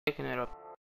Picking it up.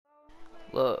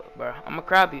 Look, bro, I'ma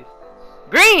crab you.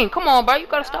 Green, come on, bro. You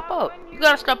gotta step up. You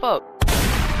gotta step up.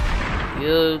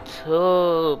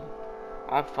 YouTube,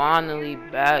 I'm finally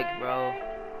back, bro.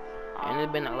 And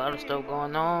there's been a lot of stuff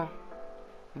going on,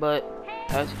 but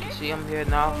as you can see, I'm here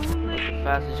now with the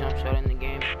fastest jump shot in the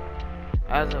game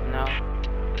as of now.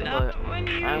 But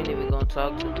I ain't even gonna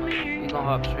talk too much. We gonna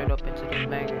hop straight up into this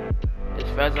banger. It's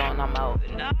Fezzo and I'm out.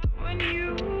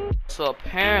 So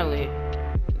apparently,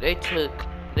 they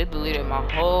deleted my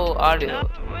whole audio.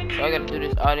 So I gotta do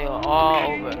this audio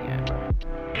all over again,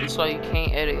 bro. So you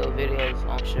can't edit your videos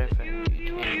on ShareFactor.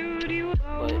 You can't.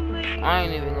 But I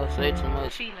ain't even gonna say too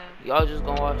much. Y'all just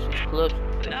gonna watch these clips.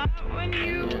 And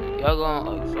then y'all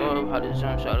gonna absorb how this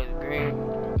jump shot is green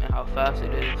and how fast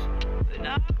it is.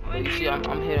 But you see, I'm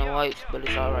hitting lights, but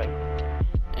it's alright.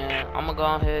 And I'm gonna go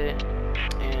ahead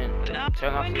and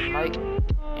turn off this mic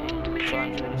and let y'all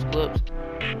enjoy these clips.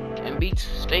 And beats,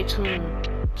 stay tuned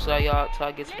till I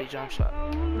get to the jump shot.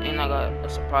 And I got a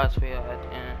surprise for y'all at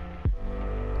the end.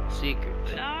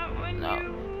 Secrets.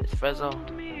 No, it's Fezzo,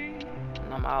 and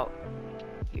I'm out.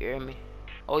 You hear me?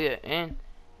 Oh yeah, and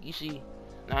you see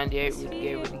 98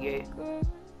 really gay.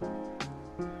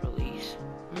 Release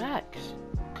Max.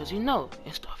 Cause you know,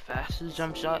 it's the fastest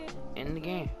jump shot in the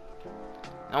game.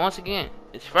 Now once again,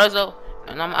 it's Fezzo,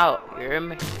 and I'm out. You hear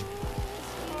me?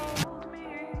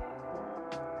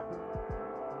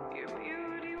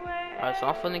 Alright, so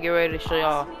I'm finna get ready to show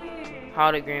y'all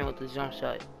how to green with this jump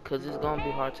shot. Cause it's gonna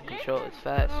be hard to control, it's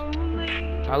fast.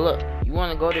 Now look, you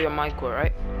wanna go to your mic cord,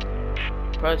 right?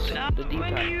 Press the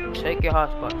D-pad. Check your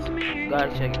hotspots. You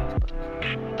gotta check your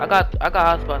hotspots. I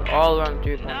got hotspots all around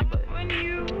the 3-point, but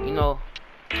you know,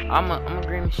 I'm a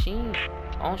green machine.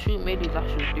 I don't shoot middies, I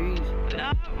shoot threes.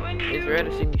 It's rare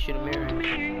to see me shoot a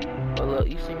mirror. But look,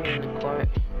 you see me in the court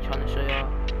trying to show y'all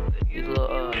these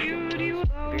little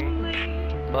green.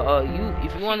 But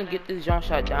if you want to get this jump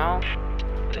shot down,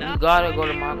 you gotta go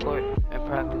to my court and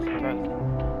practice.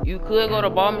 You could go to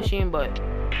ball machine, but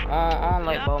I don't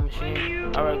like ball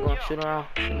machine. I rather go and shoot around,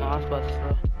 see my hotspots and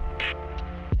stuff.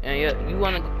 And yeah, you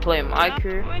want to play my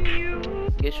career,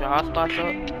 get your hotspots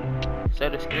up,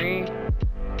 set a screen,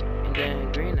 and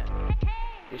then green it.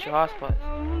 Get your hotspots.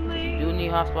 Cause you do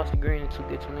need hotspots to green in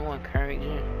 2K21 current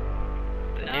gen.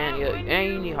 And yeah,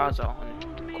 and you need hotspots on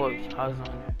it. Of course, hotspots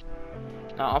on there.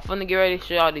 Now I'm finna get ready to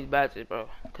show y'all these badges, bro.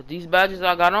 Cause these badges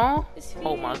I got on,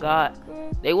 oh my god,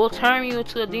 they will turn you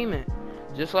into a demon.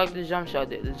 Just like the jump shot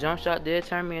did. The jump shot did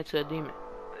turn me into a demon.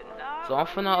 So I'm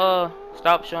finna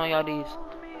stop showing y'all these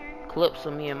clips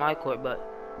of me in my court, but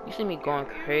you see me going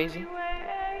crazy.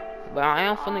 But I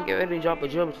am finna get ready to drop a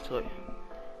dribble tutorial.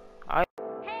 Alright.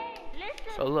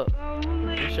 So look, I'm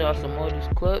gonna show y'all some more of these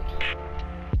clips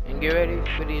and get ready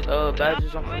for these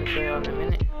badges I'm finna show y'all in a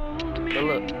minute. But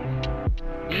look,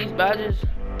 these badges,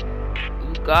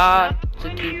 you got to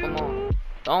keep them on.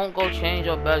 Don't go change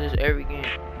your badges every game.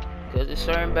 Cause there's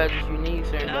certain badges you need,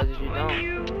 certain badges you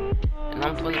don't. And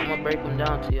I'm gonna break them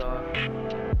down to y'all.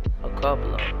 A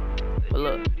couple of them. But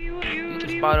look, you can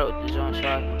spot out the jump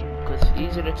shot. Cause it's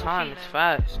easier to time, it's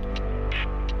fast.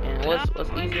 And what's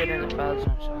easier than a fast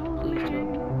jump shot? Please tell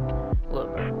me. Look,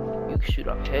 bro, you can shoot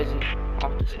off hezzy,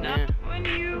 off the stand,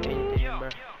 anything, bro.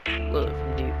 Look,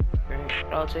 from deep, right?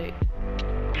 I'll take.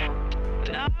 Come on.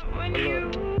 But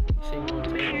look, you see me on the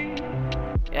table.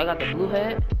 Yeah, I got the blue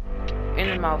head in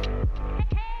the mouth.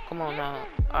 Come on now.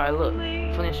 Alright, look, I'm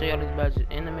finna show y'all these badges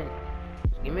in a minute.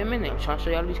 Just give me a minute. I'm trying to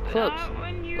show y'all these clips.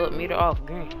 Look, meter off,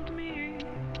 green.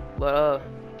 But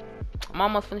I'm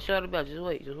almost finna show y'all the badges.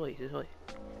 Just wait.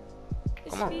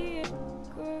 Come on.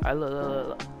 Alright,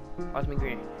 look. Watch me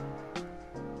green.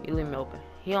 He leave me open.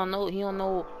 He don't know who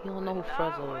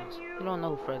Fezzo is. He don't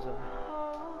know who Fezzo is.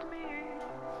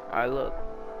 Alright, look.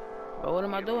 Bro, what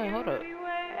am I doing? Hold up.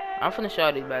 I'm finna show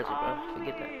you these badges, bro.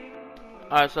 Forget that.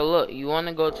 Alright, so look. You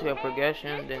wanna go to your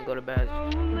progression, then go to badges.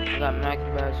 I got max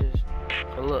badges.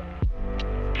 So look.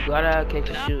 You gotta catch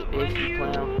a shoot if you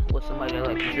playing with somebody that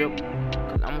like to dribble.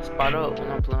 Cause I'm gonna spot up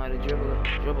when I'm playing with a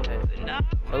dribble head.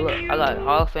 So look, I got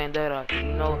Hall of Fame data.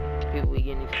 You know, people be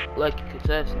getting these lucky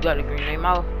contests. You got a green name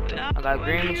out. I got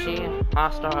green machine,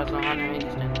 hot stars on 100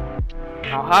 inches.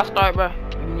 Now hot star, bro,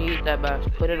 you need that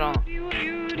badge. Put it on.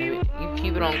 And you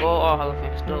keep it on gold or Hall of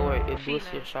Fame, still work. It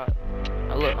boosts your shot.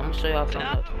 Now look, I'm gonna show y'all something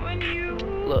else.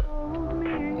 Look,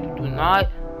 you do not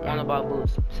wanna buy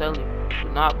boost. I'm telling you, do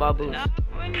not buy boost.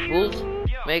 Boost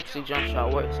makes the jump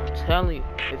shot work. So I'm telling you,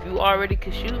 if you already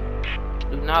can shoot,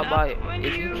 do not buy it.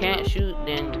 If you can't shoot,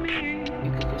 then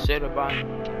you can consider buying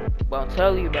it. But I'm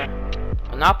telling you, bro,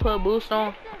 when I put boost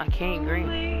on, I can't green.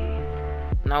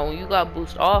 Now when you got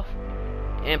boost off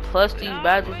And plus these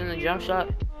badges in the jump shot,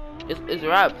 it's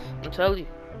raps. I'm telling you,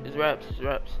 it's raps, it's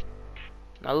raps.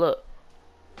 Now look,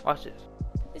 watch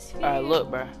this. Alright, look,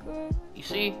 bro. You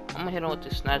see, I'm gonna hit on with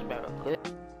this snatch back real quick.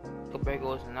 The breaker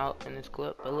wasn't out in this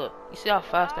clip, but look, you see how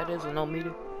fast that is with no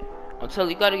meter? I'm telling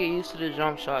you, you gotta get used to the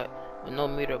jump shot with no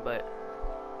meter. But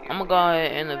I'm gonna go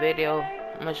ahead and end the video.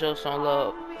 I'm gonna show some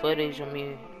little footage of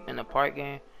me in the park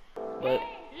game. But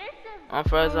I'm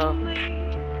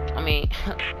Frezzo. I mean,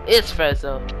 it's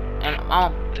Frezzo, and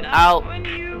I'm out.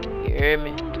 You hear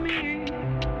me?